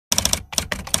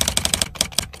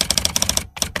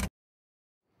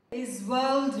Is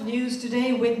World News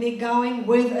Today with Nick Gowing,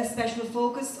 with a special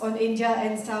focus on India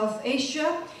and South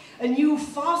Asia. A new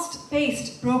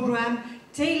fast-paced program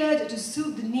tailored to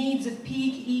suit the needs of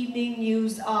peak evening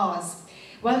news hours.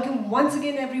 Welcome once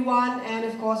again everyone, and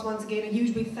of course once again a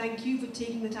huge big thank you for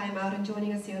taking the time out and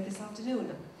joining us here this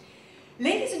afternoon.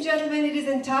 Ladies and gentlemen, it is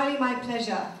entirely my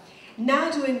pleasure now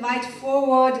to invite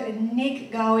forward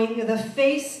Nick Gowing, the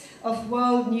face of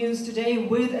World News Today,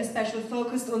 with a special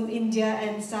focus on India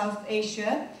and South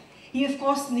Asia. He of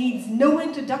course needs no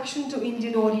introduction to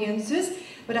Indian audiences,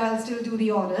 but I'll still do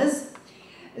the honors.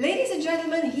 Ladies and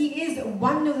gentlemen, he is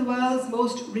one of the world's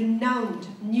most renowned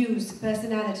news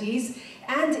personalities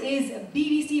and is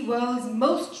BBC World's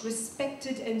most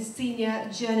respected and senior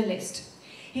journalist.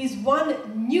 He's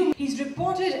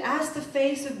reported as the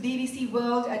face of BBC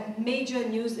World at major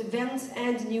news events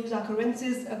and news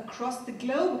occurrences across the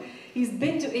globe. He's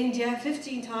been to India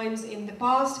 15 times in the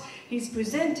past. He's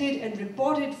presented and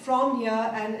reported from here,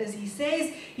 and as he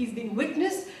says, he's been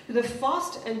witness to the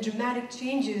fast and dramatic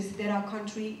changes that our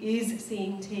country is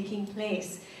seeing taking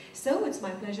place. So it's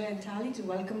my pleasure entirely to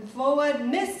welcome forward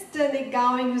Mr. Nick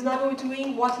Gowing, who's now going to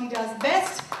doing what he does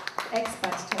best,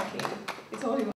 expert talking. It's all yours.